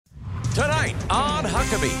Tonight on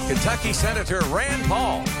Huckabee, Kentucky Senator Rand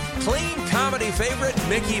Paul, clean comedy favorite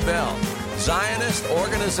Mickey Bell, Zionist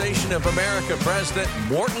Organization of America President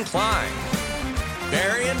Morton Klein,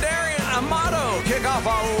 Barry and Darian Amato kick off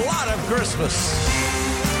a lot of Christmas.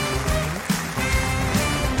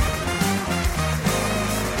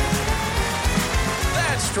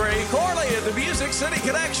 That's Trey Corley at the Music City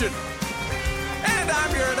Connection. And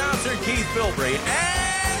I'm your announcer, Keith Bilbrey.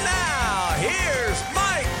 And now, here's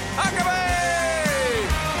Mike Huckabee!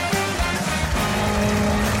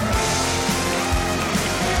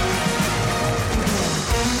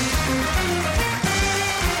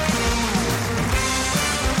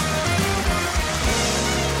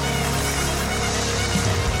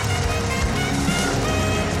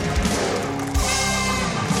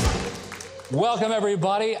 Welcome,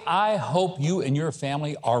 everybody. I hope you and your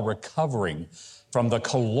family are recovering from the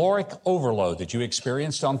caloric overload that you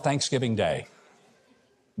experienced on Thanksgiving Day.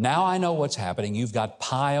 Now I know what's happening. You've got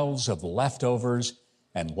piles of leftovers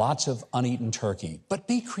and lots of uneaten turkey. But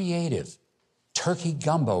be creative. Turkey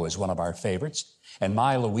gumbo is one of our favorites. And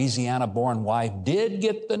my Louisiana-born wife did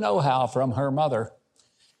get the know-how from her mother.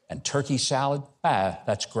 And turkey salad,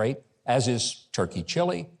 that's great, as is turkey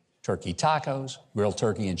chili, turkey tacos, grilled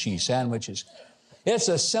turkey and cheese sandwiches. It's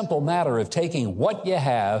a simple matter of taking what you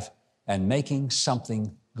have and making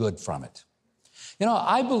something good from it. You know,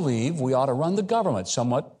 I believe we ought to run the government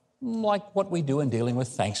somewhat like what we do in dealing with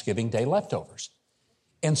Thanksgiving Day leftovers.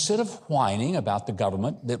 Instead of whining about the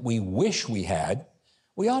government that we wish we had,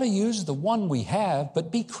 we ought to use the one we have,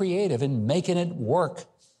 but be creative in making it work.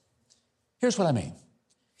 Here's what I mean.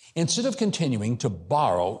 Instead of continuing to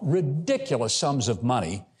borrow ridiculous sums of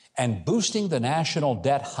money and boosting the national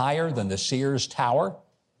debt higher than the Sears Tower,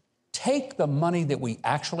 take the money that we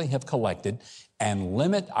actually have collected and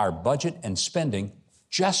limit our budget and spending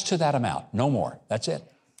just to that amount, no more. That's it.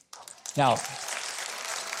 Now,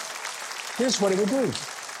 here's what it would do.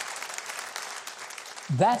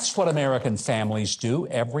 That's what American families do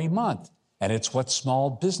every month, and it's what small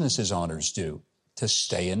businesses owners do to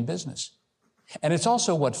stay in business. And it's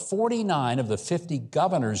also what 49 of the 50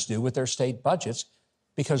 governors do with their state budgets,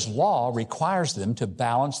 because law requires them to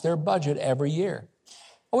balance their budget every year.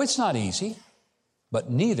 Oh, it's not easy, but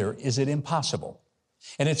neither is it impossible.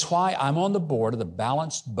 And it's why I'm on the board of the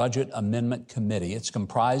Balanced Budget Amendment Committee. It's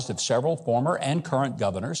comprised of several former and current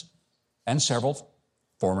governors and several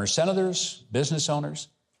former senators, business owners,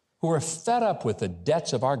 who are fed up with the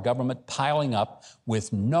debts of our government piling up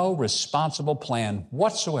with no responsible plan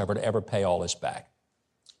whatsoever to ever pay all this back.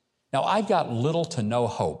 Now, I've got little to no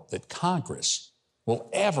hope that Congress will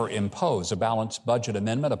ever impose a balanced budget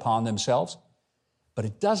amendment upon themselves, but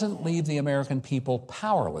it doesn't leave the American people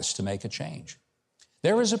powerless to make a change.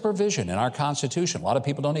 There is a provision in our Constitution, a lot of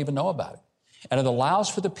people don't even know about it, and it allows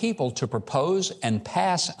for the people to propose and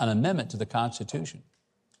pass an amendment to the Constitution.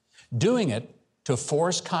 Doing it to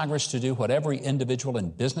force Congress to do what every individual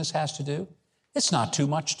in business has to do, it's not too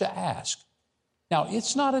much to ask. Now,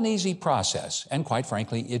 it's not an easy process, and quite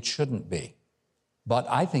frankly, it shouldn't be. But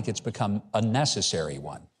I think it's become a necessary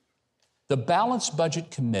one. The Balanced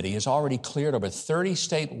Budget Committee has already cleared over 30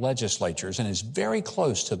 state legislatures and is very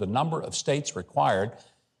close to the number of states required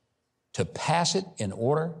to pass it in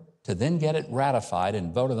order to then get it ratified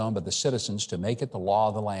and voted on by the citizens to make it the law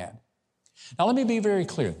of the land. Now, let me be very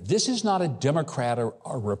clear. This is not a Democrat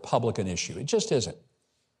or Republican issue. It just isn't.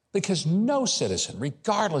 Because no citizen,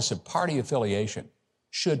 regardless of party affiliation,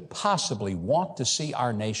 should possibly want to see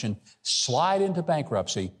our nation slide into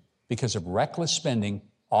bankruptcy because of reckless spending,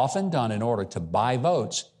 often done in order to buy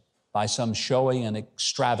votes by some showy and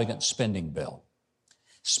extravagant spending bill.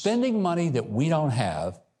 Spending money that we don't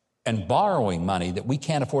have and borrowing money that we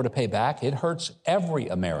can't afford to pay back, it hurts every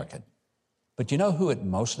American. But you know who it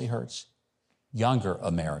mostly hurts? Younger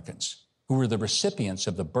Americans, who are the recipients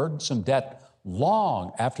of the burdensome debt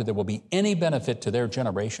long after there will be any benefit to their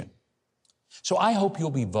generation. So I hope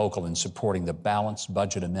you'll be vocal in supporting the Balanced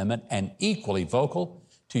Budget Amendment and equally vocal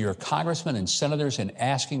to your congressmen and senators in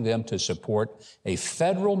asking them to support a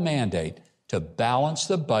federal mandate to balance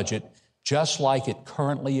the budget just like it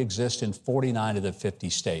currently exists in 49 of the 50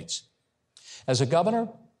 states. As a governor,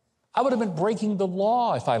 I would have been breaking the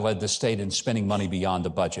law if I led the state in spending money beyond the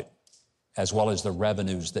budget, as well as the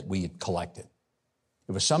revenues that we had collected.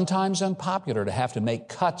 It was sometimes unpopular to have to make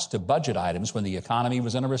cuts to budget items when the economy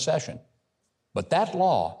was in a recession. But that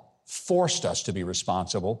law forced us to be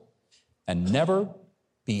responsible and never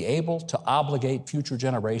be able to obligate future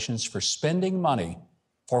generations for spending money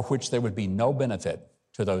for which there would be no benefit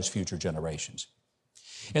to those future generations.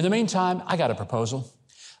 In the meantime, I got a proposal.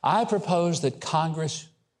 I propose that Congress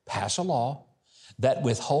pass a law that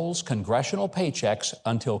withholds congressional paychecks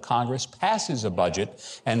until Congress passes a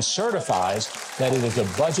budget and certifies that it is a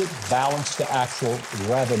budget balanced to actual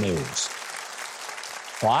revenues.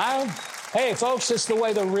 Why? Hey, folks, it's the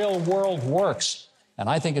way the real world works. And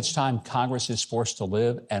I think it's time Congress is forced to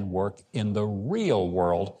live and work in the real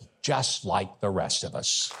world, just like the rest of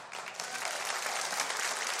us.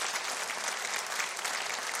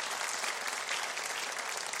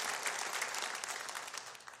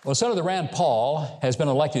 Well, Senator Rand Paul has been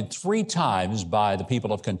elected 3 times by the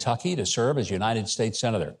people of Kentucky to serve as United States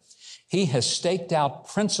Senator. He has staked out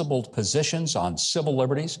principled positions on civil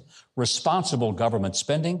liberties, responsible government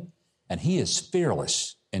spending, and he is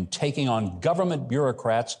fearless in taking on government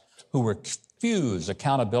bureaucrats who refuse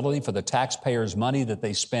accountability for the taxpayers' money that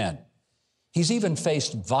they spend. He's even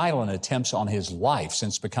faced violent attempts on his life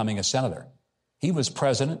since becoming a senator. He was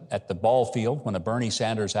present at the ball field when a Bernie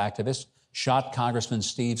Sanders activist shot Congressman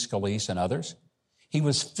Steve Scalise and others. He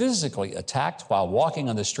was physically attacked while walking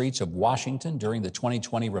on the streets of Washington during the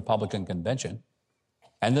 2020 Republican convention.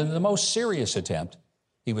 And in the most serious attempt,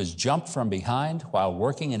 he was jumped from behind while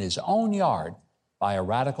working in his own yard by a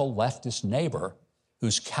radical leftist neighbor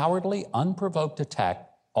whose cowardly, unprovoked attack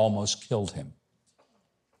almost killed him.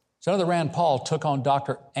 Senator Rand Paul took on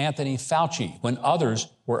Dr. Anthony Fauci when others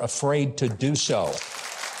were afraid to do so.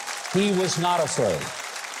 He was not afraid.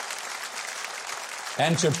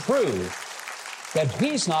 And to prove that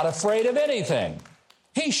he's not afraid of anything,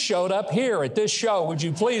 he showed up here at this show. Would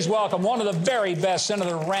you please welcome one of the very best,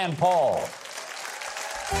 Senator Rand Paul.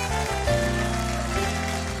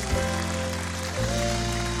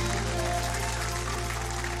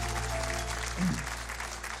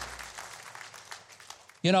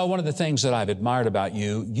 You know, one of the things that I've admired about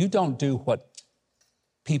you, you don't do what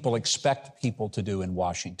people expect people to do in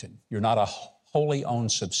Washington. You're not a wholly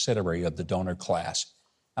owned subsidiary of the donor class.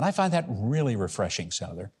 And I find that really refreshing,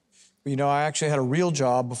 Senator. You know, I actually had a real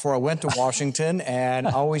job before I went to Washington, and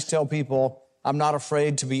I always tell people I'm not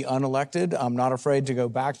afraid to be unelected. I'm not afraid to go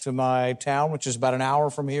back to my town, which is about an hour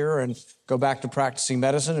from here, and go back to practicing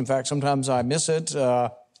medicine. In fact, sometimes I miss it.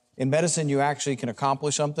 In medicine, you actually can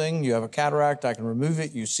accomplish something. You have a cataract, I can remove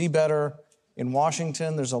it, you see better. In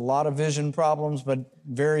Washington, there's a lot of vision problems, but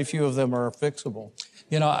very few of them are fixable.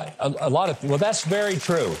 You know, well, that's very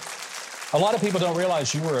true. A lot of people don't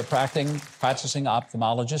realize you were a practicing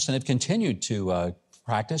ophthalmologist and have continued to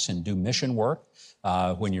practice and do mission work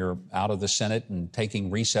when you're out of the Senate and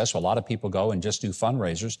taking recess. A lot of people go and just do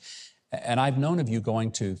fundraisers. And I've known of you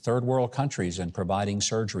going to third world countries and providing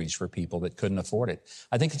surgeries for people that couldn't afford it.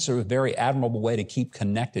 I think it's a very admirable way to keep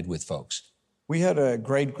connected with folks. We had a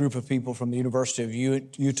great group of people from the University of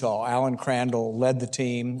Utah. Alan Crandall led the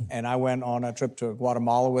team, and I went on a trip to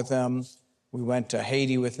Guatemala with them. We went to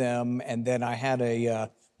Haiti with them, and then I had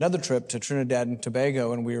another trip to Trinidad and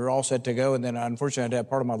Tobago, and we were all set to go, and then unfortunately I had to have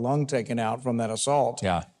part of my lung taken out from that assault.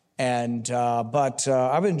 Yeah. And but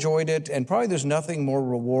I've enjoyed it, and probably there's nothing more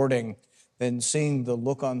rewarding than seeing the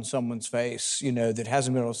look on someone's face, you know, that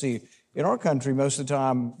hasn't been able to see. In our country, most of the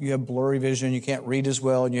time, you have blurry vision, you can't read as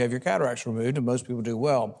well, and you have your cataracts removed, and most people do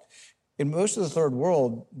well. In most of the third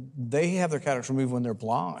world, they have their cataracts removed when they're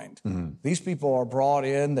blind. Mm-hmm. These people are brought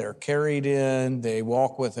in, they're carried in, they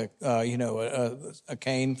walk with a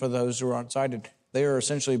cane for those who are unsighted. They are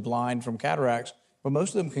essentially blind from cataracts, but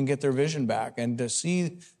most of them can get their vision back. And to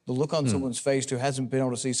see the look on someone's face who hasn't been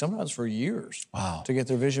able to see sometimes for years to get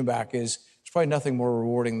their vision back is probably nothing more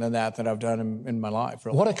rewarding than that I've done in my life.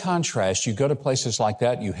 Really. What a contrast. You go to places like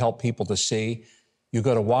that, you help people to see. You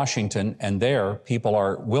go to Washington, and there people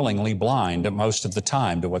are willingly blind most of the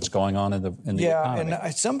time to what's going on in the economy. Yeah,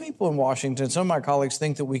 and some people in Washington, some of my colleagues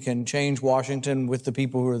think that we can change Washington with the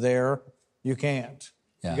people who are there. You can't.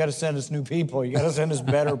 Yeah. You got to send us new people. You got to send us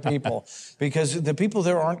better people because the people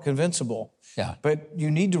there aren't convincible. Yeah. But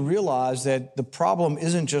you need to realize that the problem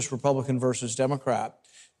isn't just Republican versus Democrat.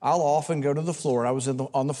 I'll often go to the floor. I was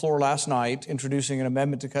on the floor last night introducing an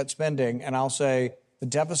amendment to cut spending, and I'll say the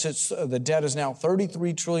debt is now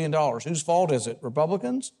 $33 trillion. Whose fault is it?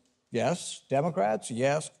 Republicans? Yes. Democrats?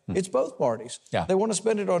 Yes. It's both parties. Yeah. They want to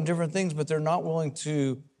spend it on different things, but they're not willing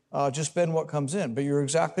to just spend what comes in. But you're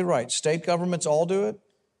exactly right. State governments all do it.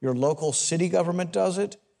 Your local city government does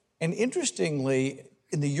it. And interestingly,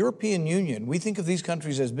 in the European Union, we think of these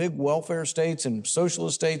countries as big welfare states and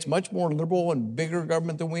socialist states, much more liberal and bigger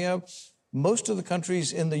government than we have. Most of the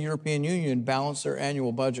countries in the European Union balance their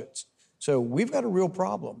annual budgets. So we've got a real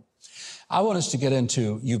problem. I want us to get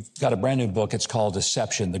into, you've got a brand new book. It's called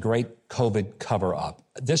Deception, The Great COVID Cover-Up.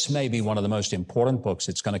 This may be one of the most important books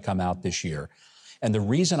that's going to come out this year. And the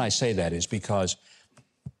reason I say that is because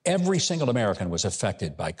every single American was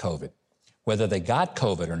affected by COVID. Whether they got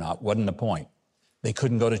COVID or not wasn't the point. They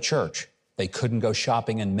couldn't go to church. They couldn't go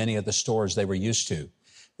shopping in many of the stores they were used to.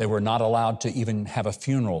 They were not allowed to even have a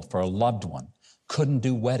funeral for a loved one, couldn't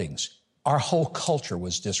do weddings. Our whole culture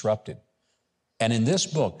was disrupted. And in this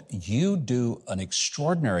book, you do an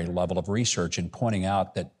extraordinary level of research in pointing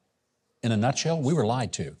out that, in a nutshell, we were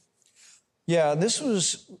lied to. Yeah, this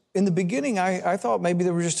was, in the beginning, I thought maybe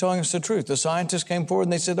they were just telling us the truth. The scientists came forward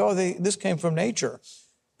and they said, this came from nature.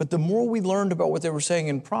 But the more we learned about what they were saying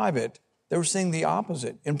in private, they were saying the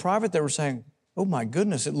opposite. In private, they were saying, oh my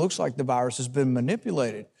goodness, it looks like the virus has been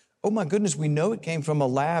manipulated. Oh my goodness, we know it came from a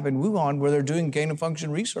lab in Wuhan where they're doing gain-of-function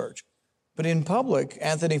research. But in public,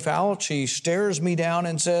 Anthony Fauci stares me down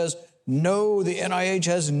and says, no, the NIH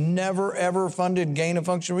has never, ever funded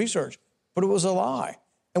gain-of-function research. But it was a lie.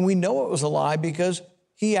 And we know it was a lie because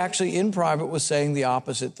he actually in private was saying the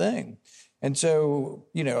opposite thing. And so,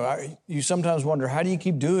 you sometimes wonder, how do you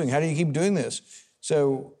keep doing this?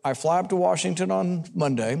 So I fly up to Washington on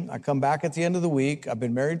Monday. I come back at the end of the week. I've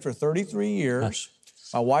been married for 33 years.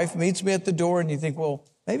 My wife meets me at the door, and you think, well,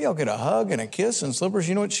 maybe I'll get a hug and a kiss and slippers.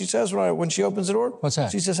 You know what she says when she opens the door? What's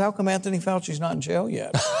that? She says, how come Anthony Fauci's not in jail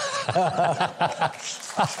yet? So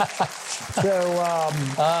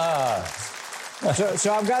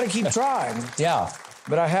I've got to keep trying. Yeah.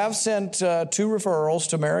 But I have sent 2 referrals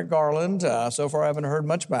to Merrick Garland. So far, I haven't heard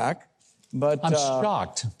much back. But I'm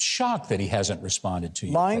shocked that he hasn't responded to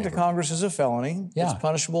you. Lying to Congress is a felony. Yeah. It's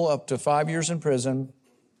punishable up to 5 years in prison.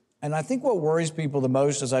 And I think what worries people the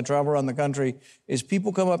most as I travel around the country is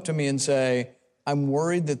people come up to me and say, I'm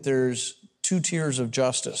worried that there's 2 tiers of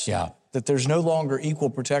justice. Yeah. That there's no longer equal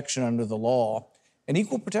protection under the law. And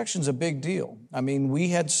equal protection is a big deal. I mean, we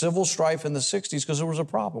had civil strife in the 60s because there was a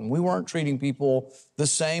problem. We weren't treating people the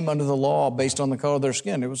same under the law based on the color of their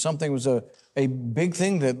skin. It was a big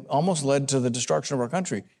thing that almost led to the destruction of our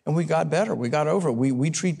country. And we got better. We got over it.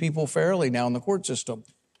 We treat people fairly now in the court system.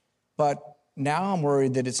 But now I'm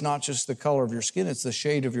worried that it's not just the color of your skin, it's the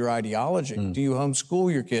shade of your ideology. Do you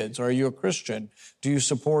homeschool your kids? Are you a Christian? Do you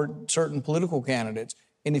support certain political candidates?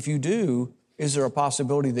 And if you do, is there a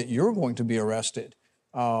possibility that you're going to be arrested?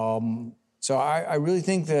 So I really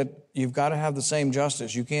think that you've got to have the same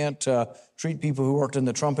justice. You can't treat people who worked in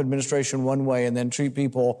the Trump administration one way and then treat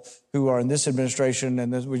people who are in this administration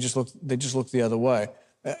and they just look the other way.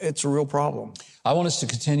 It's a real problem. I want us to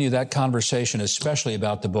continue that conversation, especially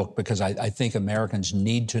about the book, because I think Americans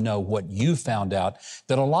need to know what you found out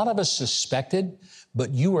that a lot of us suspected,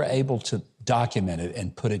 but you were able to document it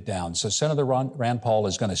and put it down. So Senator Rand Paul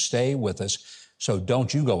is going to stay with us, so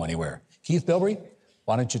don't you go anywhere. Keith Bilbrey,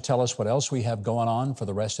 why don't you tell us what else we have going on for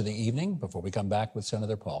the rest of the evening before we come back with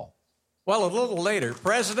Senator Paul? Well, a little later,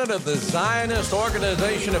 President of the Zionist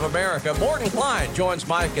Organization of America, Morton Klein, joins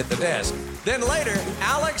Mike at the desk. Then later,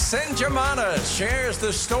 Alex Senjamanas shares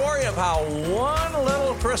the story of how one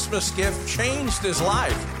little Christmas gift changed his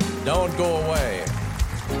life. Don't go away.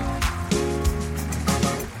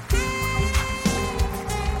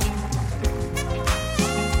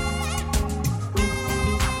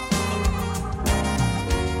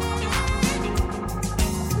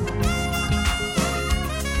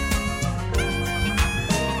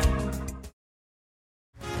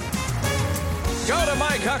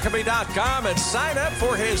 MikeHuckabee.com and sign up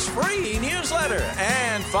for his free newsletter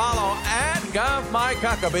and follow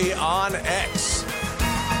 @GovMikeHuckabee on X.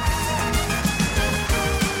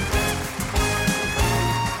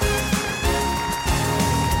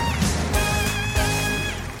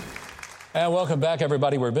 And welcome back,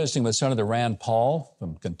 everybody. We're visiting with Senator Rand Paul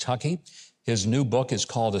from Kentucky. His new book is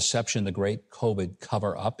called Deception, the Great COVID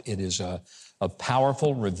Cover-Up. It is a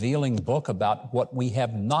powerful, revealing book about what we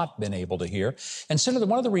have not been able to hear. And Senator,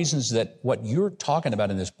 one of the reasons that what you're talking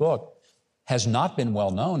about in this book has not been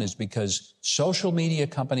well known is because social media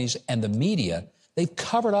companies and the media, they've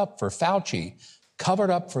covered up for Fauci, covered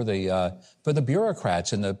up for the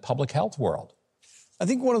bureaucrats in the public health world. I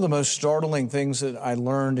think one of the most startling things that I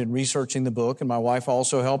learned in researching the book, and my wife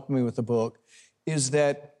also helped me with the book, is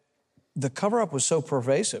that the cover-up was so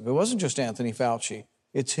pervasive. It wasn't just Anthony Fauci.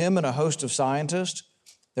 It's him and a host of scientists.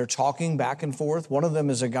 They're talking back and forth. One of them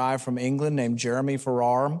is a guy from England named Jeremy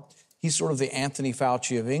Farrar. He's sort of the Anthony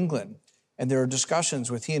Fauci of England. And there are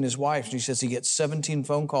discussions with he and his wife. He says he gets 17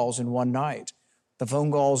 phone calls in one night. The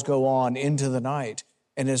phone calls go on into the night.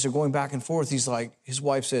 And as they're going back and forth, his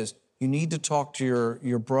wife says, you need to talk to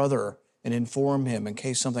your brother and inform him in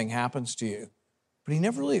case something happens to you. But he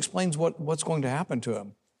never really explains what's going to happen to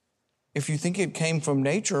him. If you think it came from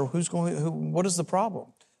nature, what is the problem?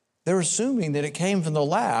 They're assuming that it came from the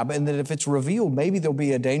lab and that if it's revealed, maybe there'll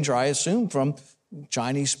be a danger, I assume, from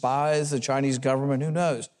Chinese spies, the Chinese government, who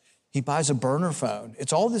knows? He buys a burner phone.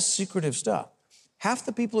 It's all this secretive stuff. Half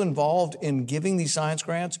the people involved in giving these science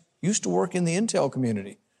grants used to work in the intel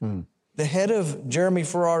community. The head of Jeremy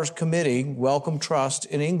Farrar's committee, Wellcome Trust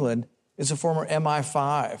in England, is a former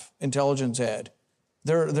MI5 intelligence head.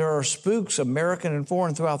 There are spooks, American and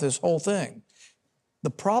foreign, throughout this whole thing. The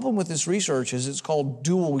problem with this research is it's called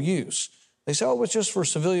dual use. They say, oh, it's just for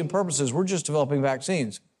civilian purposes. We're just developing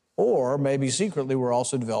vaccines. Or maybe secretly, we're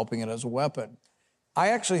also developing it as a weapon. I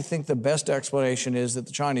actually think the best explanation is that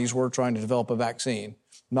the Chinese were trying to develop a vaccine,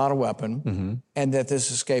 not a weapon, and that this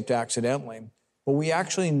escaped accidentally. But we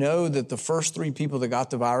actually know that the first 3 people that got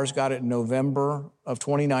the virus got it in November of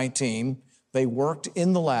 2019. They worked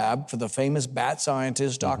in the lab for the famous bat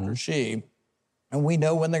scientist, Dr. Shi, and we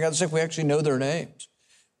know when they got sick. We actually know their names.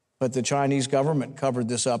 But the Chinese government covered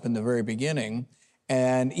this up in the very beginning.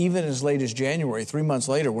 And even as late as January, 3 months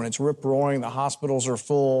later, when it's rip-roaring, the hospitals are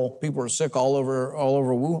full, people are sick all over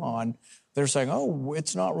Wuhan, they're saying, oh,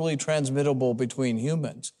 it's not really transmittable between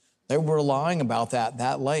humans. They were lying about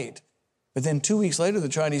that late. But then 2 weeks later, the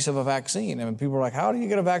Chinese have a vaccine. I mean, people are like, how do you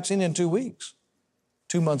get a vaccine in 2 weeks?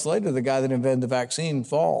 2 months later, the guy that invented the vaccine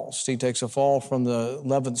falls. He takes a fall from the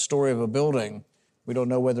 11th story of a building. We don't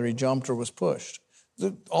know whether he jumped or was pushed.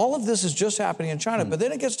 All of this is just happening in China. But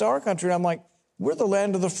then it gets to our country, and I'm like, we're the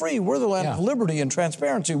land of the free. We're the land of liberty and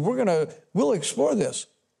transparency. We'll explore this.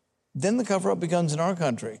 Then the cover-up begins in our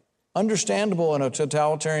country. Understandable in a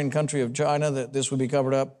totalitarian country of China that this would be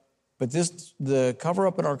covered up. But the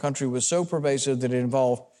cover-up in our country was so pervasive that it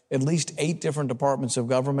involved at least 8 different departments of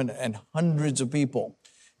government and hundreds of people.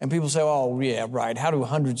 And people say, oh, yeah, right. How do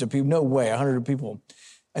hundreds of people? No way, 100 people.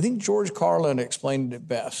 I think George Carlin explained it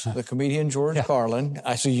best. The comedian George Carlin.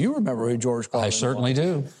 I see you remember who George Carlin was. I certainly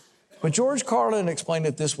do. But George Carlin explained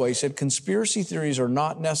it this way. He said, conspiracy theories are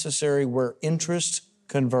not necessary where interests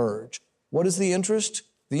converge. What is the interest?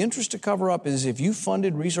 The interest to cover up is if you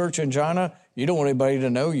funded research in China, you don't want anybody to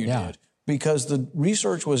know you did. Because the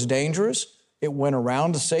research was dangerous. It went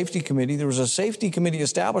around a safety committee. There was a safety committee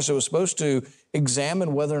established that was supposed to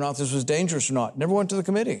examine whether or not this was dangerous or not. Never went to the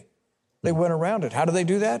committee. They went around it. How do they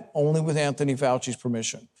do that? Only with Anthony Fauci's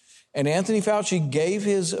permission. And Anthony Fauci gave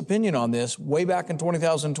his opinion on this way back in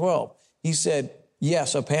 2012. He said,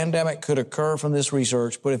 yes, a pandemic could occur from this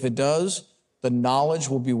research, but if it does, the knowledge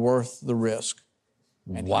will be worth the risk.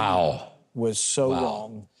 And he was so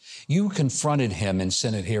wrong. You confronted him in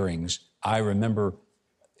Senate hearings. I remember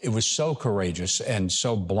it was so courageous and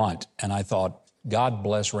so blunt. And I thought, God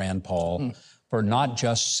bless Rand Paul for not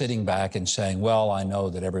just sitting back and saying, well, I know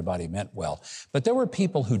that everybody meant well. But there were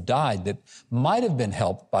people who died that might have been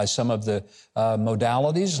helped by some of the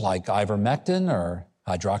modalities like ivermectin or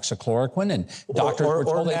hydroxychloroquine, and doctors were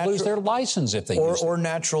told they'd lose their license if they used it. Or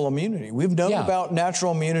natural immunity. We've known about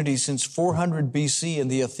natural immunity since 400 BC in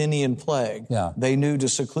the Athenian plague. They knew to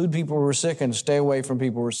seclude people who were sick and stay away from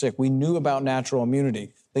people who were sick. We knew about natural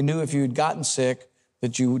immunity. They knew if you had gotten sick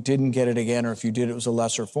that you didn't get it again, or if you did, it was a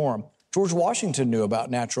lesser form. George Washington knew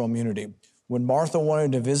about natural immunity. When Martha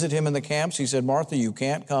wanted to visit him in the camps, he said, Martha, you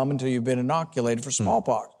can't come until you've been inoculated for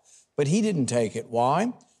smallpox. But he didn't take it.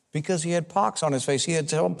 Why? Because he had pox on his face. He had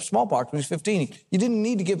smallpox when he was 15. You didn't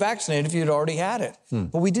need to get vaccinated if you had already had it.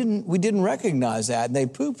 But we didn't recognize that, and they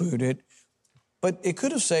poo-pooed it. But it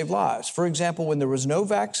could have saved lives. For example, when there was no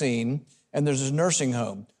vaccine and there's a nursing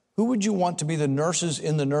home, who would you want to be the nurses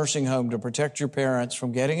in the nursing home to protect your parents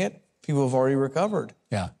from getting it? People have already recovered.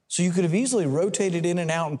 So you could have easily rotated in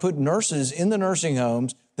and out and put nurses in the nursing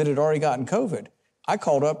homes that had already gotten COVID. I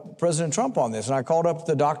called up President Trump on this, and I called up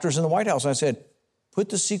the doctors in the White House, and I said, put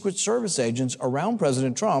the Secret Service agents around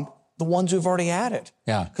President Trump, the ones who've already had it.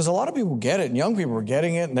 Because a lot of people get it, and young people were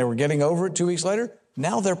getting it, and they were getting over it 2 weeks later.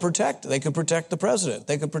 Now they're protected. They could protect the president.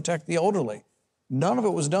 They could protect the elderly. None of it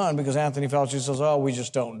was done because Anthony Fauci says, oh, we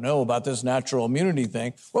just don't know about this natural immunity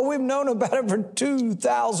thing. Well, we've known about it for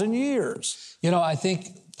 2,000 years. You know, I think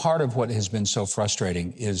part of what has been so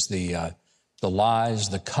frustrating is the lies,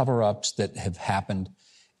 the cover-ups that have happened,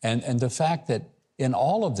 and the fact that in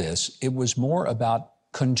all of this, it was more about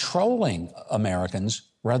controlling Americans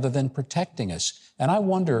rather than protecting us. And I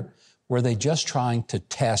wonder, were they just trying to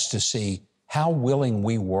test to see how willing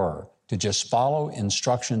we were to just follow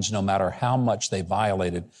instructions no matter how much they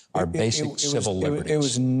violated our basic civil liberties? It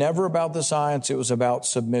was never about the science. It was about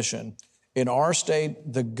submission. In our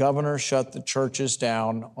state, the governor shut the churches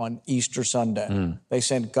down on Easter Sunday. They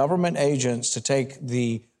sent government agents to take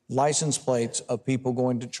the license plates of people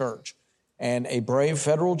going to church. And a brave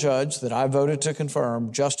federal judge that I voted to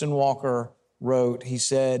confirm, Justin Walker, wrote, he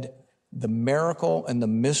said, the miracle and the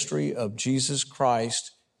mystery of Jesus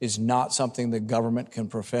Christ is not something the government can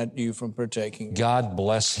prevent you from partaking. God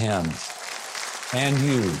bless him and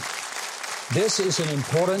you. This is an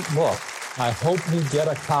important book. I hope you get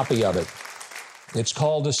a copy of it. It's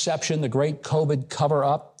called Deception, the Great COVID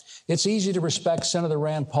Cover-Up. It's easy to respect Senator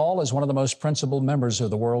Rand Paul as one of the most principled members of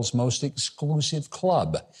the world's most exclusive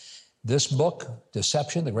club. This book,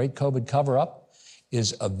 Deception, the Great COVID Cover-Up,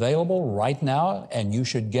 is available right now, and you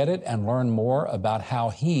should get it and learn more about how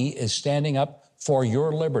he is standing up for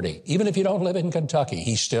your liberty. Even if you don't live in Kentucky,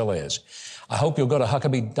 he still is. I hope you'll go to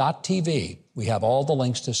Huckabee.tv. We have all the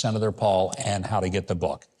links to Senator Paul and how to get the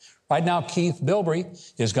book. Right now, Keith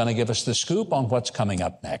Bilbrey is going to give us the scoop on what's coming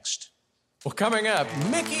up next. Well, coming up,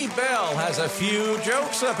 Mickey Bell has a few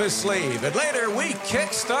jokes up his sleeve. And later, we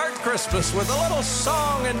kickstart Christmas with a little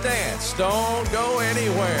song and dance. Don't go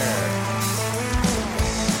anywhere.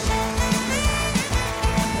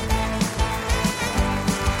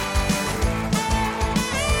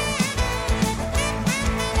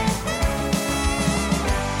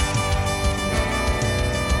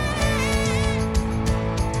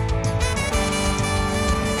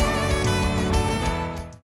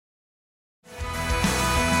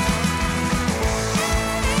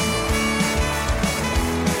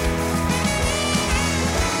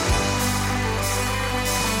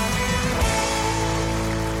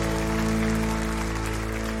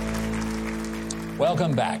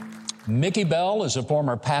 Welcome back. Mickey Bell is a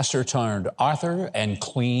former pastor turned author and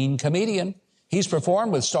clean comedian. He's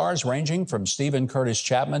performed with stars ranging from Stephen Curtis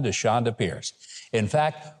Chapman to Shonda Pierce. In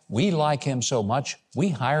fact, we like him so much, we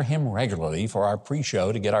hire him regularly for our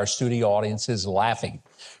pre-show to get our studio audiences laughing.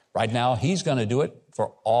 Right now, he's going to do it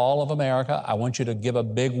for all of America. I want you to give a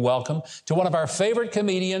big welcome to one of our favorite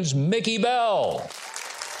comedians, Mickey Bell.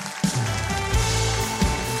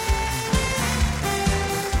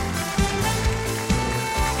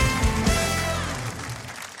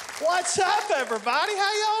 What's up, everybody?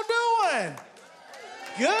 How y'all doing?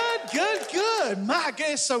 Good. My God,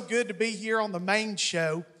 it's so good to be here on the main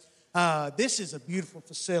show. This is a beautiful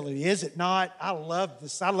facility, is it not? I love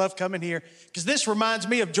this. I love coming here because this reminds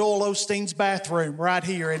me of Joel Osteen's bathroom right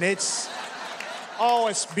here, and it's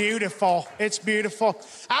beautiful. It's beautiful.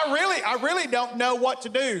 I really don't know what to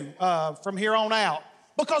do from here on out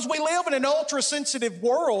because we live in an ultra-sensitive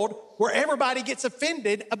world where everybody gets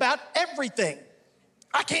offended about everything.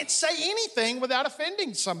 I can't say anything without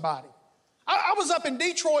offending somebody. I was up in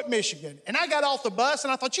Detroit, Michigan, and I got off the bus,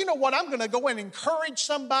 and I thought, you know what, I'm going to go and encourage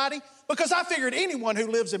somebody because I figured anyone who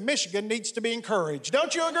lives in Michigan needs to be encouraged.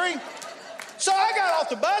 Don't you agree? So I got off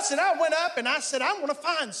the bus, and I went up, and I said, I'm going to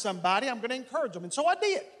find somebody. I'm going to encourage them. And so I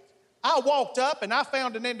did. I walked up, and I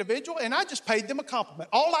found an individual, and I just paid them a compliment.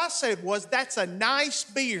 All I said was, that's a nice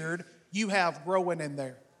beard you have growing in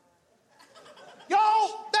there.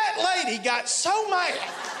 Y'all, that lady got so mad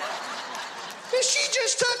that she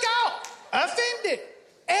just took out, offended.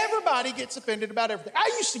 Everybody gets offended about everything.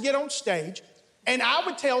 I used to get on stage and I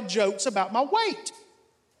would tell jokes about my weight.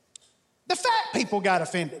 The fat people got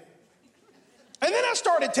offended. And then I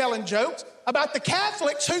started telling jokes about the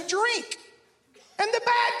Catholics who drink, and the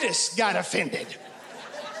Baptists got offended.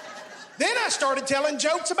 Then I started telling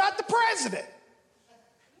jokes about the president.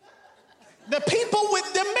 The people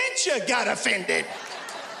with dementia got offended.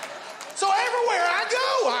 So everywhere I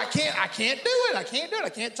go, I can't do it. I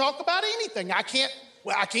can't talk about anything. I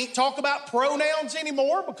can't talk about pronouns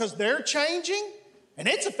anymore because they're changing, and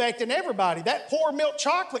it's affecting everybody. That poor milk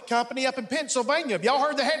chocolate company up in Pennsylvania, have y'all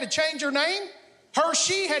heard they had to change her name?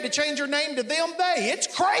 She had to change her name to them, they. It's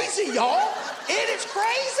crazy, y'all. It is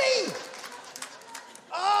crazy.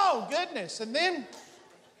 Oh, goodness. And then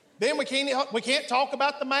we can't talk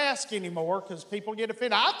about the mask anymore because people get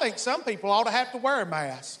offended. I think some people ought to have to wear a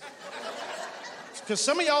mask because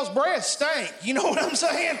some of y'all's breath stink. You know what I'm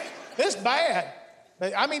saying? It's bad.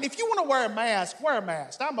 But, I mean, if you want to wear a mask, wear a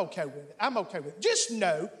mask. I'm okay with it. Just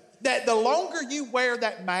know that the longer you wear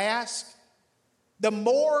that mask, the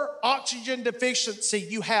more oxygen deficiency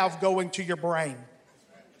you have going to your brain.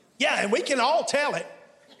 Yeah, and we can all tell it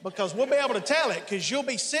because we'll be able to tell it because you'll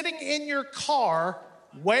be sitting in your car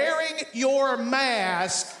wearing your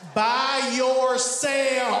mask by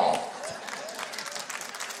yourself.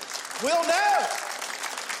 We'll know.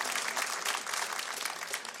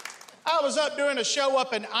 I was up doing a show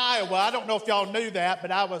up in Iowa. I don't know if y'all knew that,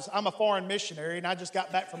 but I'm a foreign missionary, and I just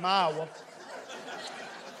got back from Iowa.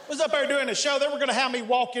 I was up there doing a show. They were going to have me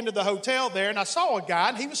walk into the hotel there, and I saw a guy,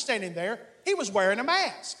 and he was standing there. He was wearing a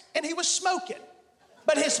mask, and he was smoking.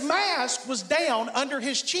 But his mask was down under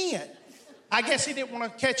his chin. I guess he didn't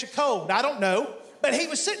want to catch a cold. I don't know. But he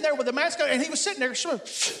was sitting there with the mask on, and he was sitting there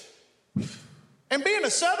smoking. And being a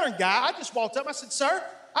Southern guy, I just walked up. I said, sir,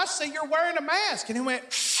 I see you're wearing a mask. And he went,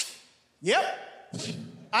 yep.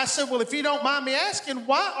 I said, well, if you don't mind me asking,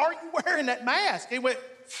 why are you wearing that mask? He went,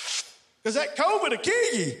 because that COVID will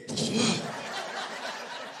kill you.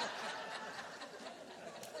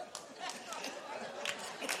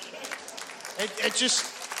 It's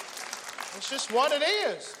just what it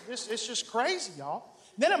is. It's just crazy, y'all.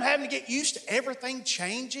 Then I'm having to get used to everything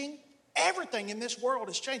changing. Everything in this world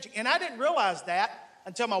is changing. And I didn't realize that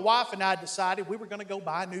until my wife and I decided we were going to go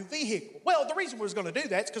buy a new vehicle. Well, the reason we was going to do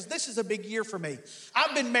that is because this is a big year for me.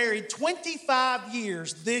 I've been married 25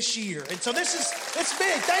 years this year. And so it's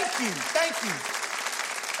big. Thank you.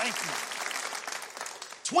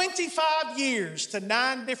 25 years to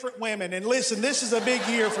 9 different women. And listen, this is a big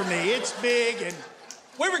year for me. It's big. And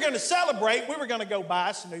we were going to celebrate. We were going to go buy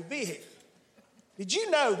us a new vehicle. Did you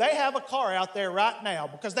know they have a car out there right now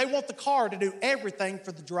because they want the car to do everything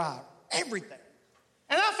for the driver? Everything.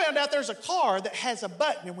 And I found out there's a car that has a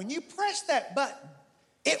button, and when you press that button,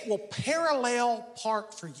 it will parallel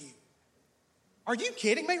park for you. Are you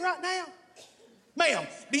kidding me right now? Ma'am,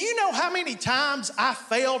 do you know how many times I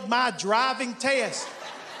failed my driving test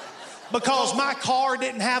because my car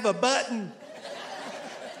didn't have a button?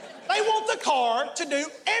 They want the car to do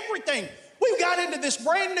everything. We got into this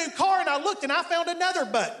brand new car, and I looked, and I found another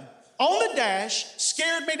button on the dash.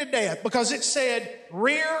 Scared me to death because it said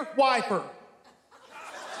rear wiper.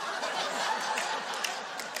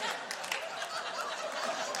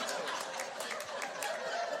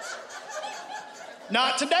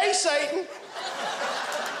 Not today, Satan.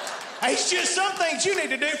 It's just some things you need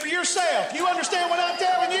to do for yourself. You understand what I'm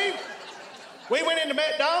telling you? We went into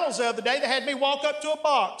McDonald's the other day. They had me walk up to a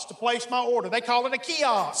box to place my order. They call it a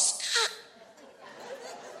kiosk.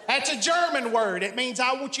 That's a German word. It means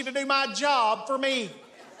I want you to do my job for me.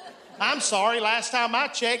 I'm sorry, last time I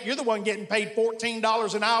checked, you're the one getting paid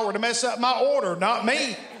 $14 an hour to mess up my order, not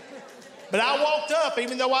me. But I walked up,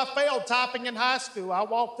 even though I failed typing in high school, I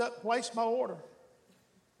walked up and placed my order.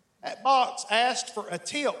 That box asked for a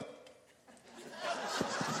tip.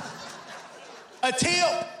 A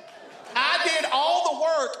tip. I did all the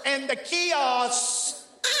work, and the kiosk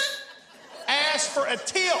asked for a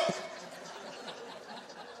tip.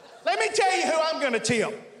 Let me tell you who I'm going to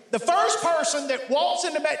tip. The first person that walks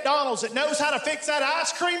into McDonald's that knows how to fix that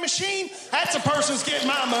ice cream machine, that's the person who's getting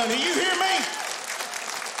my money. You hear me?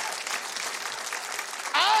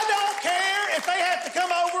 I don't care if they have to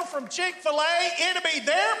come over from Chick-fil-A. It'll be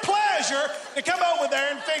their pleasure to come over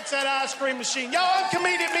there and fix that ice cream machine. Y'all, I'm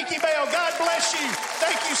comedian Mickey Bell. God bless you.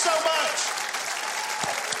 Thank you so much.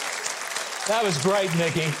 That was great,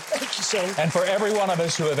 Mickey. Thank you, sir. And for every one of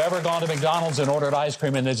us who have ever gone to McDonald's and ordered ice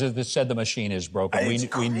cream and it said the machine is broken, we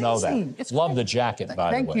know that. Love the jacket, by the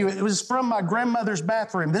way. Thank you. It was from my grandmother's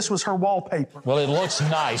bathroom. This was her wallpaper. Well, it looks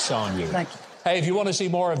nice on you. Thank you. Hey, if you want to see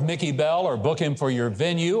more of Mickey Bell or book him for your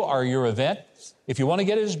venue or your event, if you want to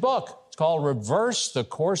get his book, it's called Reverse the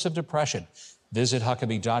Course of Depression. Visit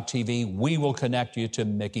Huckabee.tv. We will connect you to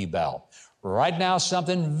Mickey Bell. Right now,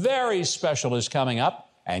 something very special is coming up,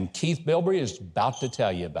 and Keith Bilbrey is about to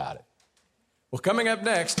tell you about it. Well, coming up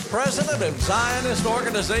next, President of Zionist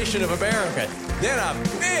Organization of America did a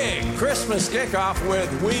big Christmas kickoff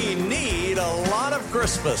with We Need a Lot of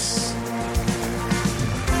Christmas.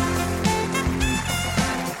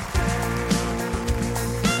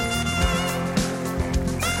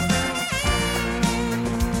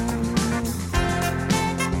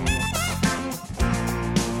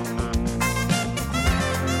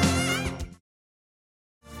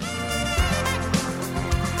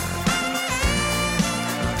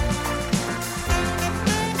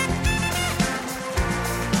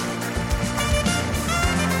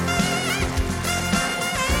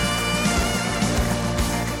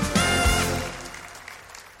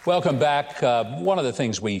 Welcome back. One of the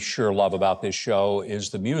things we sure love about this show is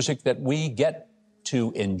the music that we get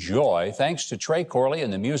to enjoy. Thanks to Trey Corley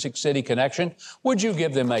and the Music City Connection. Would you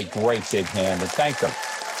give them a great big hand and thank them?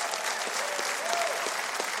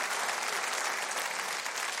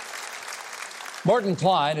 Morton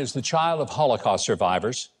Klein is the child of Holocaust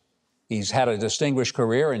survivors. He's had a distinguished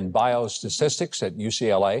career in biostatistics at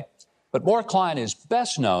UCLA. But Mort Klein is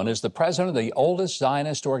best known as the president of the oldest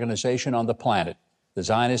Zionist organization on the planet, the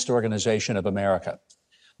Zionist Organization of America.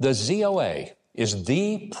 The ZOA is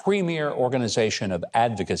the premier organization of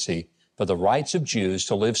advocacy for the rights of Jews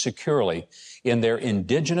to live securely in their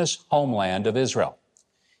indigenous homeland of Israel.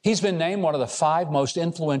 He's been named one of the 5 most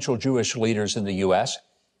influential Jewish leaders in the U.S.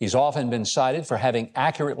 He's often been cited for having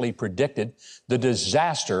accurately predicted the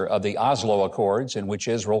disaster of the Oslo Accords, in which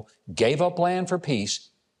Israel gave up land for peace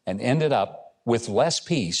and ended up with less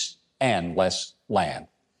peace and less land.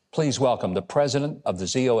 Please welcome the president of the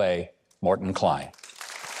ZOA, Morton Klein.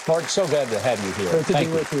 Morton, so glad to have you here. Great to Thank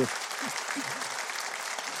be you. with you.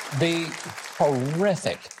 The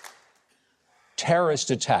horrific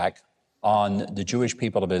terrorist attack on the Jewish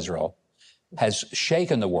people of Israel has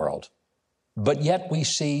shaken the world, but yet we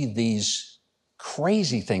see these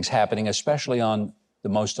crazy things happening, especially on the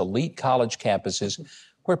most elite college campuses,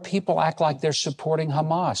 where people act like they're supporting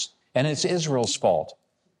Hamas, and it's Israel's fault.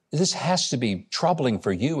 This has to be troubling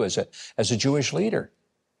for you as a Jewish leader.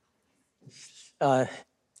 It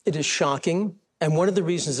is shocking. And one of the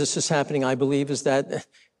reasons this is happening, I believe, is that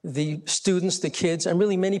the students, the kids, and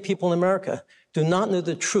really many people in America do not know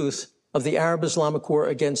the truth of the Arab-Islamic war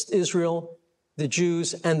against Israel, the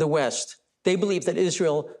Jews, and the West. They believe that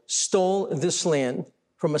Israel stole this land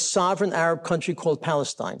from a sovereign Arab country called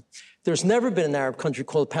Palestine. There's never been an Arab country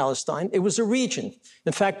called Palestine. It was a region.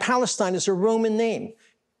 In fact, Palestine is a Roman name.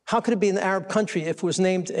 How could it be an Arab country if it was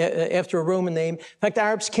named after a Roman name? In fact,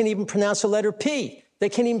 Arabs can't even pronounce the letter P. They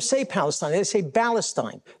can't even say Palestine. They say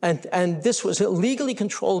Palestine. And this was illegally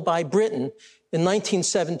controlled by Britain in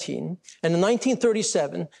 1917. And in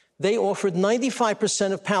 1937, they offered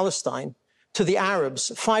 95% of Palestine to the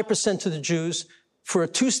Arabs, 5% to the Jews for a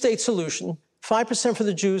two-state solution, 5% for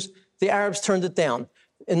the Jews. The Arabs turned it down.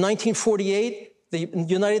 In 1948, the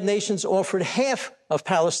United Nations offered half of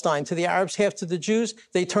Palestine to the Arabs, half to the Jews.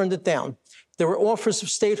 They turned it down. There were offers of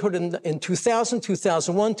statehood in 2000,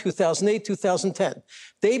 2001, 2008, 2010.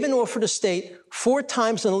 They've been offered a state 4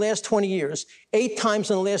 times in the last 20 years, 8 times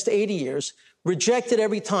in the last 80 years, rejected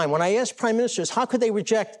every time. When I asked prime ministers, how could they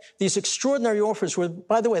reject these extraordinary offers, where,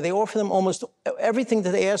 by the way, they offer them almost everything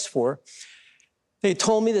that they asked for, they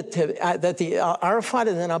told me that the Arafat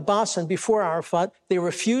and then Abbas, and before Arafat, they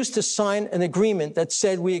refused to sign an agreement that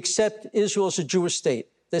said we accept Israel as a Jewish state.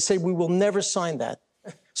 They said we will never sign that.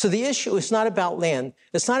 So the issue is not about land.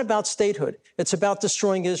 It's not about statehood. It's about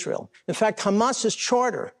destroying Israel. In fact, Hamas's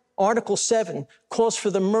charter, Article 7, calls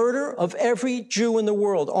for the murder of every Jew in the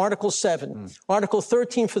world, Article 7. Article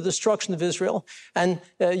 13 for the destruction of Israel. And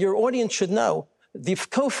your audience should know, the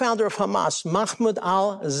co-founder of Hamas, Mahmoud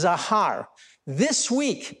al-Zahar, this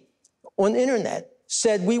week on the internet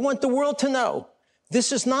said, we want the world to know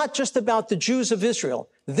this is not just about the Jews of Israel.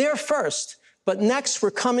 They're first, but next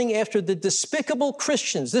we're coming after the despicable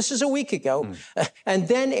Christians. This is a week ago. And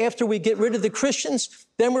then after we get rid of the Christians,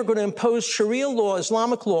 then we're going to impose Sharia law,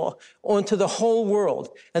 Islamic law, onto the whole world.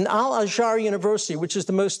 And Al-Azhar University, which is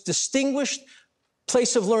the most distinguished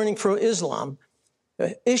place of learning for Islam,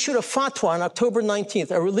 issued a fatwa on October 19th,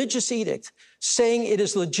 a religious edict, saying it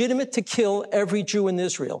is legitimate to kill every Jew in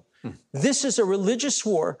Israel. This is a religious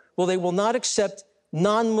war. Well, they will not accept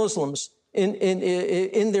non-Muslims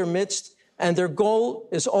in their midst, and their goal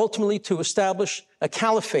is ultimately to establish a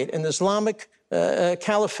caliphate, an Islamic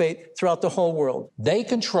caliphate throughout the whole world. They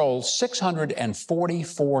control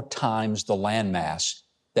 644 times the landmass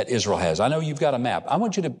that Israel has. I know you've got a map. I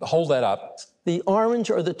want you to hold that up. The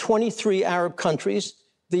orange are the 23 Arab countries.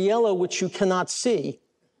 The yellow, which you cannot see,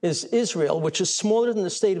 is Israel, which is smaller than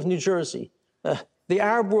the state of New Jersey. The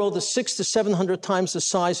Arab world is 600 to 700 times the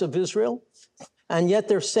size of Israel, and yet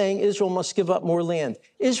they're saying Israel must give up more land.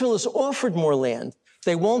 Israel is offered more land.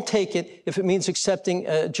 They won't take it if it means accepting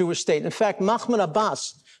a Jewish state. In fact, Mahmoud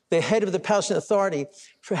Abbas, the head of the Palestinian Authority,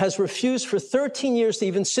 has refused for 13 years to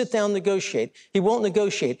even sit down and negotiate. He won't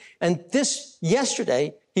negotiate. And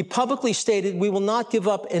yesterday, he publicly stated, we will not give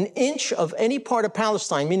up an inch of any part of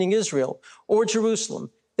Palestine, meaning Israel, or Jerusalem.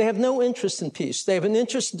 They have no interest in peace. They have an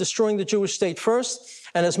interest in destroying the Jewish state first.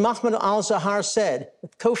 And as Mahmoud al-Zahar said,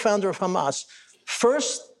 co-founder of Hamas,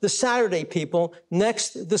 first the Saturday people,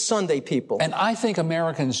 next the Sunday people. And I think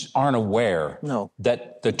Americans aren't aware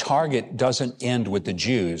that the target doesn't end with the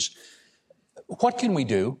Jews. What can we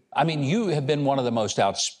do? I mean, you have been one of the most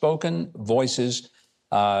outspoken voices,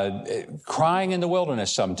 crying in the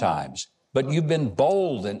wilderness sometimes, but you've been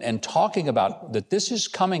bold and talking about that this is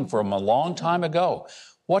coming from a long time ago.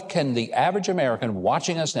 What can the average American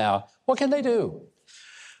watching us now, what can they do?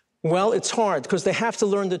 Well, it's hard because they have to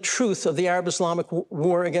learn the truth of the Arab-Islamic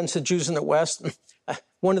war against the Jews in the West.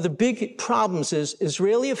 One of the big problems is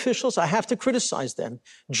Israeli officials, I have to criticize them,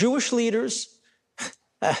 Jewish leaders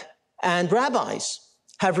and rabbis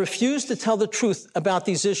have refused to tell the truth about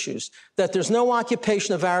these issues, that there's no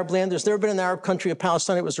occupation of Arab land, there's never been an Arab country of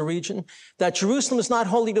Palestine, it was a region, that Jerusalem is not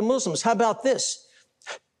holy to Muslims. How about this?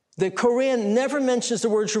 The Quran never mentions the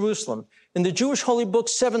word Jerusalem. In the Jewish holy book,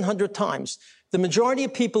 700 times. The majority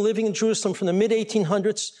of people living in Jerusalem from the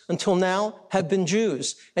mid-1800s until now have been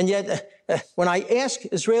Jews. And yet, when I ask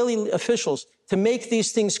Israeli officials to make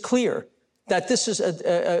these things clear, that this is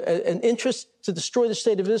an interest to destroy the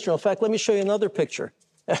state of Israel. In fact, let me show you another picture.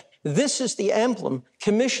 This is the emblem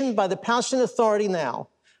commissioned by the Palestinian Authority now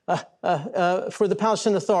for the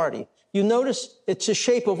Palestinian Authority. You notice it's a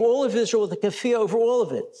shape of all of Israel with a keffiyeh over all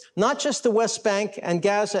of it, not just the West Bank and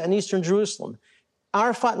Gaza and Eastern Jerusalem.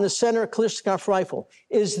 Arafat in the center, a Kalashnikov rifle.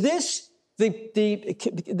 Is this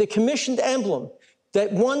the commissioned emblem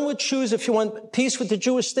that one would choose if you want peace with the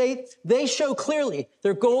Jewish state? They show clearly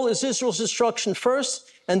their goal is Israel's destruction first,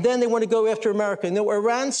 and then they want to go after America. And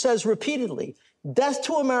Iran says repeatedly, death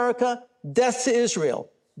to America, death to Israel.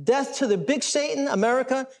 Death to the big Satan,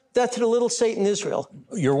 America, death to the little Satan, Israel.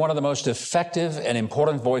 You're one of the most effective and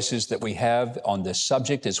important voices that we have on this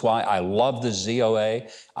subject. It's why I love the ZOA.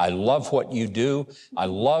 I love what you do. I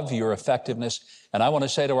love your effectiveness. And I want to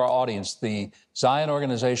say to our audience, the Zion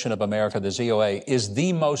Organization of America, the ZOA, is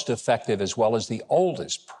the most effective as well as the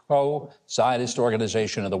oldest pro-Zionist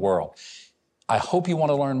organization in the world. I hope you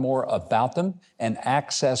want to learn more about them and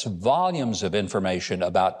access volumes of information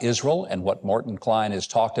about Israel and what Morton Klein has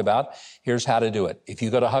talked about. Here's how to do it. If you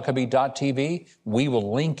go to Huckabee.tv, we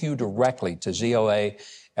will link you directly to ZOA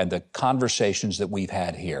and the conversations that we've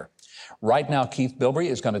had here. Right now, Keith Bilbrey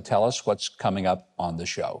is going to tell us what's coming up on the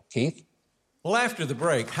show. Keith? Well, after the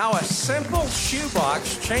break, how a simple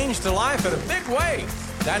shoebox changed a life in a big way.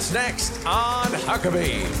 That's next on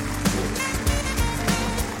Huckabee.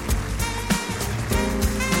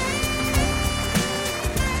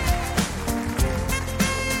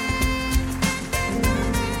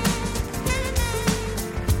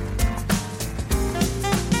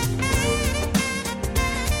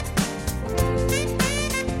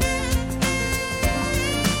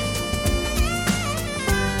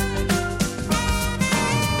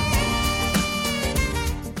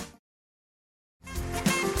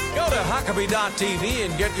 Huckabee.tv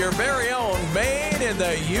and get your very own made in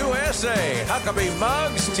the USA Huckabee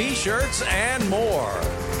mugs, t-shirts, and more.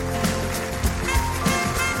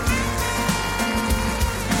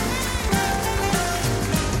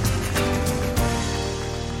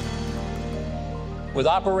 With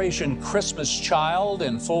Operation Christmas Child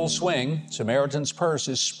in full swing, Samaritan's Purse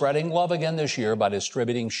is spreading love again this year by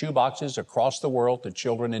distributing shoeboxes across the world to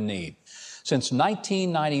children in need. Since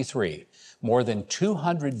 1993, more than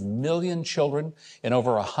 200 million children in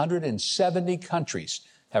over 170 countries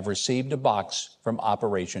have received a box from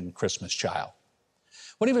Operation Christmas Child.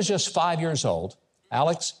 When he was just 5 years old,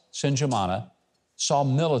 Alex Sinjamana saw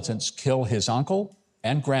militants kill his uncle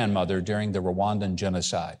and grandmother during the Rwandan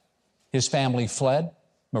genocide. His family fled,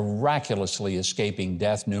 miraculously escaping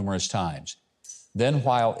death numerous times. Then,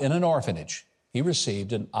 while in an orphanage, he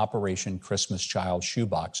received an Operation Christmas Child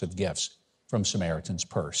shoebox of gifts from Samaritan's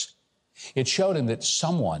Purse. It showed him that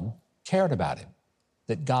someone cared about him,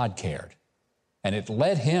 that God cared. And it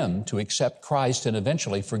led him to accept Christ and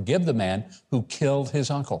eventually forgive the man who killed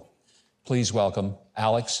his uncle. Please welcome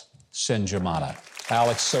Alex Sinjamana.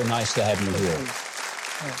 Alex, so nice to have you here.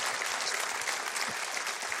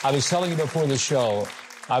 I was telling you before the show,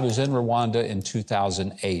 I was in Rwanda in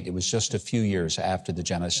 2008. It was just a few years after the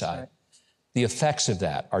genocide. The effects of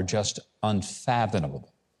that are just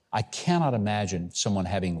unfathomable. I cannot imagine someone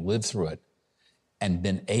having lived through it and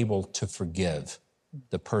been able to forgive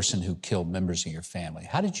the person who killed members of your family.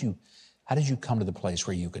 How did you come to the place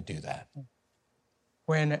where you could do that?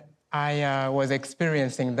 When I was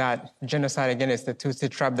experiencing that genocide against the Tutsi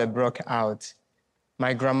tribe that broke out,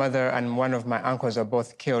 my grandmother and one of my uncles were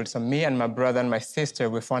both killed. So me and my brother and my sister,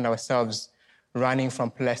 we found ourselves running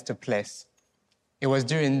from place to place. It was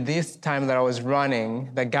during this time that I was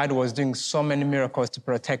running that God was doing so many miracles to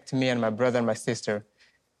protect me and my brother and my sister.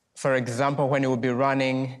 For example, when he would be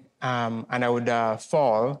running and I would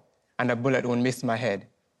fall and a bullet would miss my head.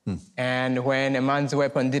 And when a man's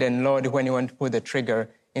weapon didn't load when he went to pull the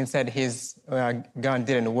trigger, instead his gun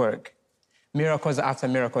didn't work. Miracles after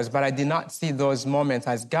miracles. But I did not see those moments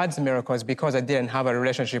as God's miracles because I didn't have a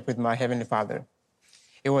relationship with my Heavenly Father.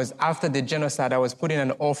 It was after the genocide, I was put in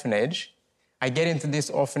an orphanage. I get into this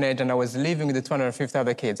orphanage and I was living with the 250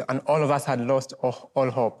 other kids, and all of us had lost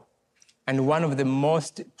all hope. And one of the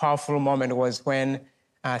most powerful moments was when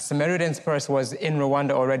Samaritan's Purse was in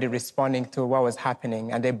Rwanda already responding to what was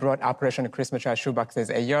happening, and they brought Operation Christmas Child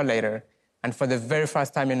shoeboxes a year later. And for the very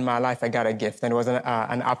first time in my life, I got a gift, and it was an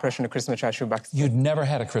Operation Christmas Child shoebox. You'd never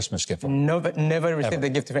had a Christmas gift before? Never received a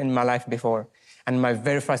gift in my life before. And my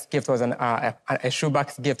very first gift was a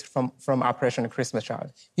shoebox gift from Operation Christmas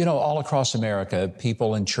Child. You know, all across America,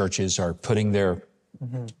 people in churches are putting their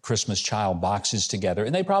Christmas Child boxes together,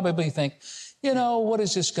 and they probably think, you know, what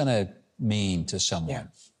is this going to mean to someone? Yeah.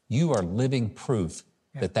 You are living proof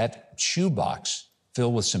that shoebox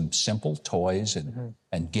filled with some simple toys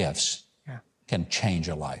and gifts can change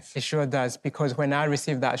a life. It sure does, because when I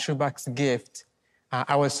received that shoebox gift,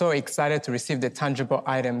 I was so excited to receive the tangible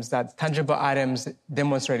items. That tangible items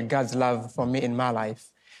demonstrate God's love for me in my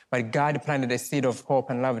life. But God planted a seed of hope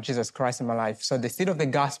and love of Jesus Christ in my life. So the seed of the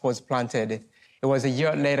gospel was planted. It was a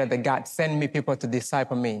year later that God sent me people to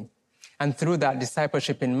disciple me. And through that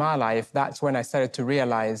discipleship in my life, that's when I started to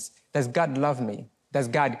realize, does God love me? Does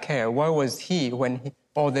God care? Where was he when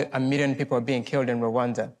all the 1 million people were being killed in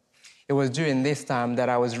Rwanda? It was during this time that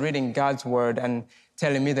I was reading God's word and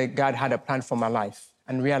telling me that God had a plan for my life,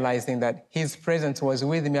 and realizing that his presence was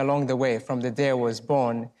with me along the way from the day I was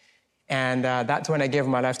born. And that's when I gave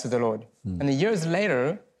my life to the Lord. And years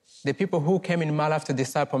later, the people who came in my life to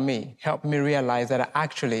disciple me helped me realize that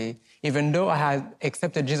actually, even though I had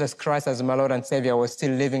accepted Jesus Christ as my Lord and Savior, I was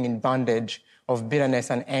still living in bondage of bitterness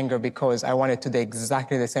and anger because I wanted to do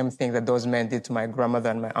exactly the same thing that those men did to my grandmother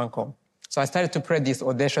and my uncle. So I started to pray this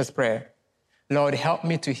audacious prayer. Lord, help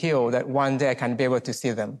me to heal that one day I can be able to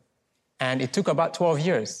see them. And it took about 12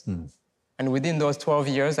 years. And within those 12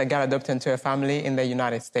 years, I got adopted into a family in the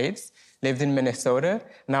United States, lived in Minnesota.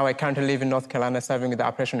 Now I currently live in North Carolina serving with the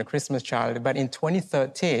Operation Christmas Child. But in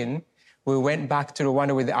 2013, we went back to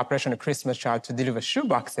Rwanda with the Operation Christmas Child to deliver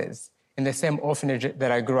shoeboxes in the same orphanage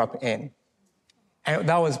that I grew up in. And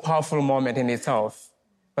that was a powerful moment in itself.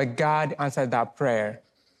 But God answered that prayer.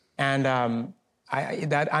 And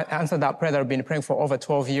I answered that prayer that I've been praying for over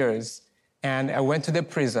 12 years. And I went to the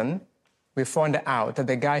prison. We found out that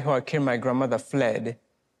the guy who had killed my grandmother fled,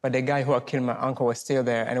 but the guy who had killed my uncle was still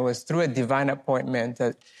there. And it was through a divine appointment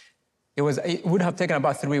that it would have taken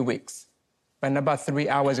about 3 weeks. But in about 3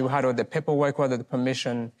 hours, we had all the paperwork, all the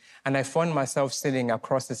permission. And I found myself sitting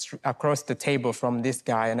across the table from this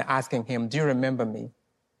guy and asking him, do you remember me?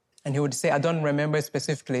 And he would say, I don't remember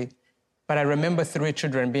specifically, but I remember 3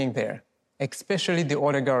 children being there, especially the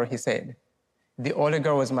older girl, he said. The older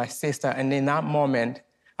girl was my sister. And in that moment,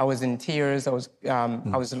 I was in tears. I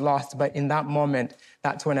was lost. But in that moment,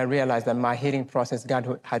 that's when I realized that my healing process,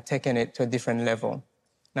 God had taken it to a different level.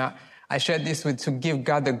 Now, I shared this to give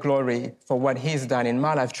God the glory for what he's done in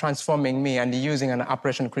my life, transforming me and using an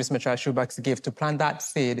Operation Christmas Child shoebox gift to plant that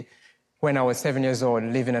seed when I was 7 years old,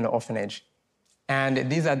 living in an orphanage. And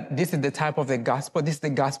this is the type of the gospel. This is the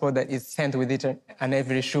gospel that is sent with each and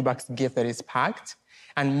every shoebox gift that is packed.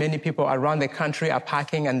 And many people around the country are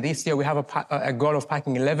packing. And this year we have a goal of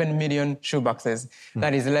packing 11 million shoeboxes.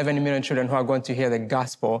 That is 11 million children who are going to hear the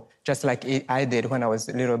gospel, just like I did when I was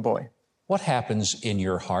a little boy. What happens in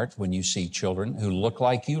your heart when you see children who look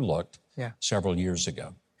like you looked several years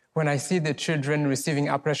ago? When I see the children receiving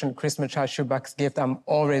Operation Christmas Child shoebox gift, I'm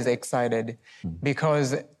always excited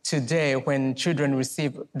because today when children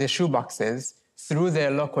receive the shoeboxes through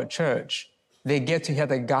their local church, they get to hear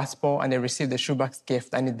the gospel and they receive the shoebox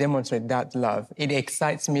gift and it demonstrates that love. It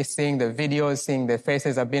excites me seeing the videos, seeing the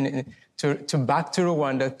faces. I've been back to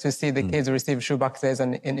Rwanda to see the kids receive shoeboxes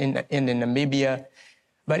and in Namibia.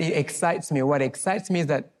 But it excites me. What excites me is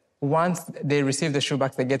that once they receive the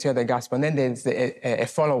shoebox, they get to hear the gospel. And then there's a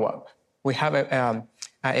follow-up. We have a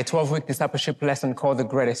 12-week discipleship lesson called The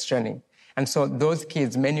Greatest Journey. And so those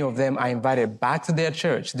kids, many of them are invited back to their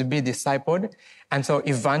church to be discipled. And so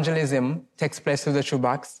evangelism takes place through the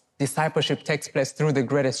shoebox. Discipleship takes place through The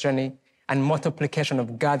Greatest Journey. And multiplication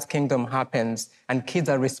of God's kingdom happens. And kids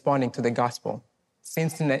are responding to the gospel.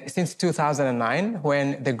 Since 2009,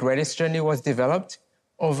 when The Greatest Journey was developed,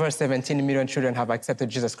 over 17 million children have accepted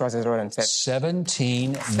Jesus Christ as Lord and Savior.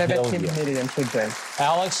 17 million children.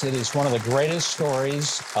 Alex, it is one of the greatest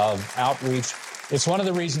stories of outreach. It's one of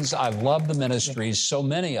the reasons I love the ministries, so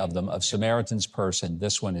many of them, of Samaritan's Purse, and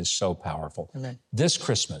this one is so powerful. Amen. This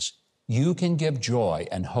Christmas, you can give joy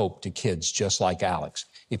and hope to kids just like Alex.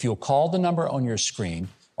 If you'll call the number on your screen,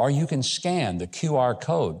 or you can scan the QR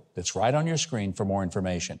code that's right on your screen for more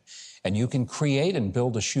information. And you can create and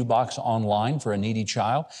build a shoebox online for a needy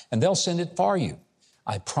child, and they'll send it for you.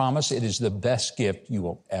 I promise it is the best gift you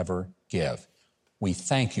will ever give. We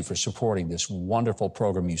thank you for supporting this wonderful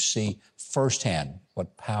program. You see firsthand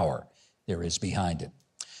what power there is behind it.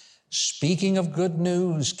 Speaking of good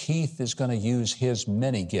news, Keith is going to use his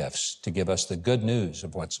many gifts to give us the good news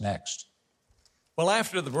of what's next. Well,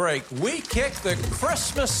 after the break, we kick the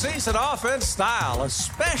Christmas season off in style. A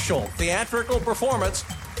special theatrical performance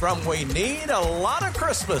from We Need a Lot of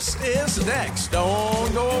Christmas is next.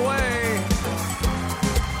 Don't go away.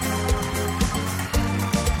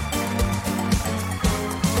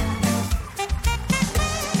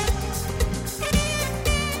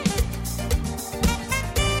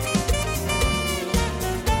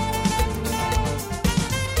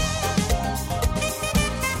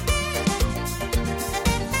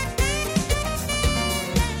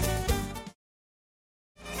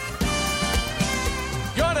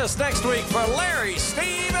 us next week for Larry,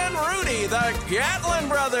 Steve, and Rudy. The Gatlin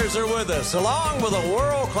brothers are with us, along with the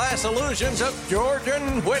world-class illusions of George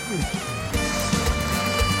and Whitten.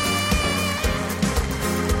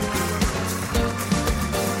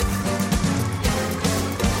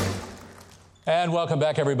 And welcome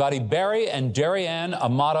back, everybody. Barry and Darianne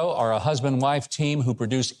Amato are a husband-wife team who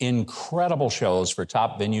produce incredible shows for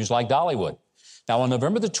top venues like Dollywood. Now, on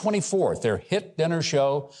November the 24th, their hit dinner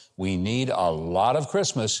show, We Need a Lot of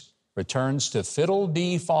Christmas, returns to Fiddle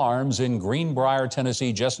Dee Farms in Greenbrier,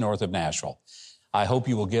 Tennessee, just north of Nashville. I hope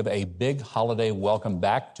you will give a big holiday welcome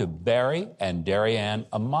back to Barry and Darianne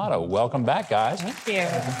Amato. Welcome back, guys. Thank you.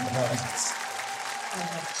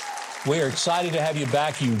 We are excited to have you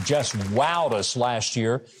back. You just wowed us last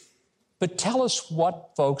year. But tell us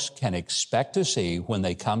what folks can expect to see when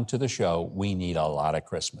they come to the show, We Need a Lot of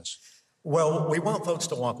Christmas. Well, we want folks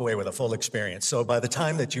to walk away with a full experience. So by the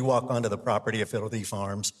time that you walk onto the property of Fiddle Dee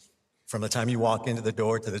Farms, from the time you walk into the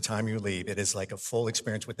door to the time you leave, it is like a full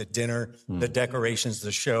experience with the dinner, the decorations,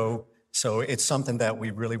 the show. So it's something that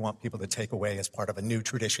we really want people to take away as part of a new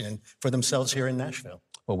tradition for themselves here in Nashville.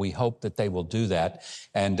 Well, we hope that they will do that.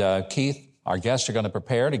 And Keith, our guests are going to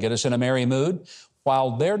prepare to get us in a merry mood.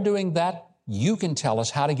 While they're doing that, you can tell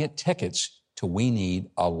us how to get tickets to We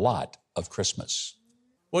Need a Lot of Christmas.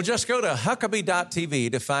 Well, just go to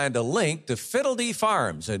Huckabee.tv to find a link to Fiddle Dee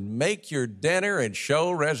Farms and make your dinner and show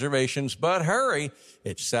reservations. But hurry,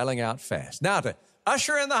 it's selling out fast. Now, to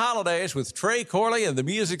usher in the holidays with Trey Corley and the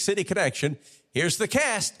Music City Connection, here's the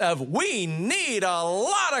cast of We Need a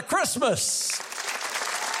Lot of Christmas.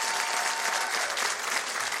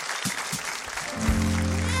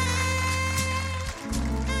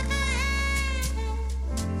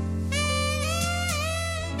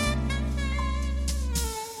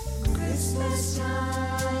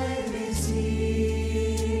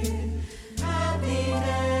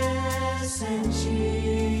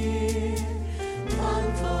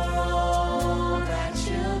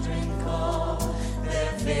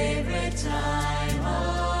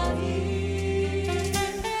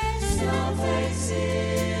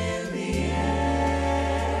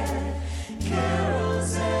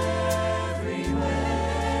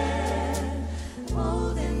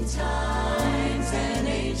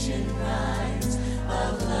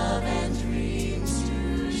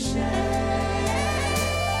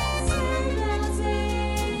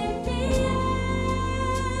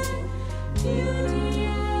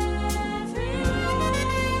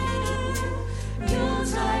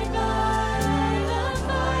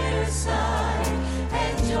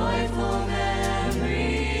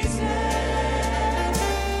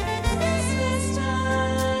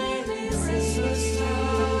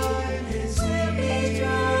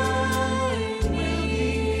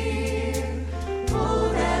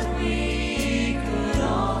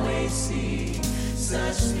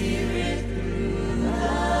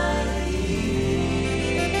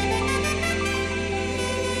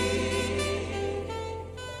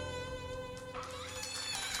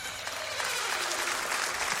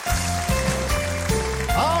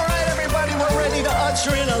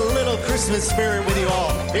 Christmas spirit with you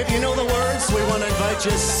all. If you know the words, we want to invite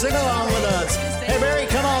you to sing along with us. Hey, Barry,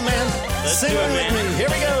 come on, man. Sing with me. Here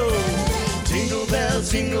we go. Jingle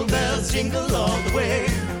bells, jingle all the way.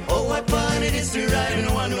 Oh, what fun it is to ride in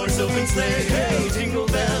a one-horse open sleigh. Hey, jingle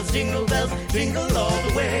bells, jingle all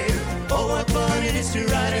the way. Oh, what fun it is to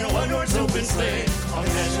ride in a one-horse open sleigh. On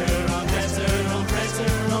Dasher, on Dancer, on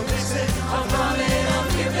Prancer, on Vixen, on Comet, on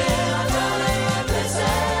Cupid, on Dolly, on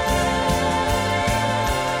Blitzen.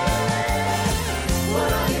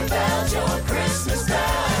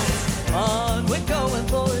 On, we're going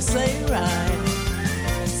for a sleigh ride.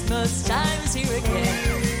 Christmas time is here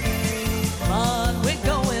again. On, we're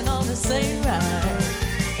going on a sleigh ride.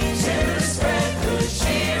 To spread good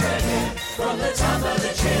cheer again. From the top of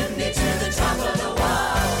the chimney to the top of the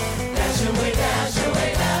wall. Dash away, dash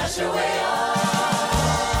away, dash away all.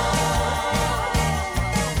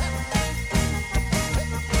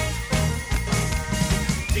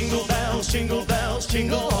 Jingle bells,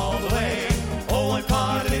 jingle all the way. Oh, what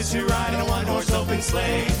fun it is to ride in a one-horse open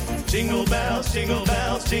sleigh. Jingle bells, jingle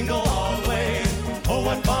all the way. Oh,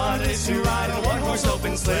 what fun it is to ride in a one-horse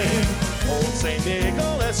open sleigh. Old St.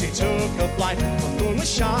 Nicholas, he took a flight. The moon was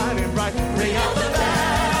shining bright. Ring out the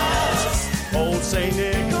bells. Old St.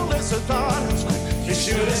 Nicholas, I thought you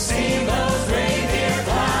should have seen those reindeer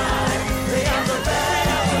fly. Ring out the bells. Ring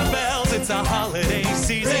out the bells, it's a holiday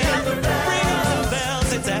season. Ring out the bells. Ring out the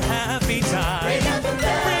bells, it's a happy time. Ring out the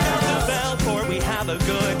bells. Ring out the bells, for we have a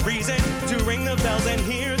good reason to ring the bells and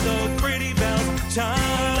hear those pretty bells chime.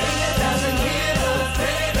 Ring the bells and hear those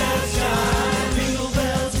pretty bells chime. Jingle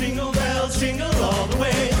bells,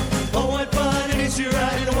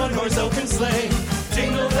 one-horse open sleigh.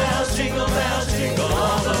 Jingle bells, jingle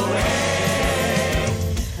all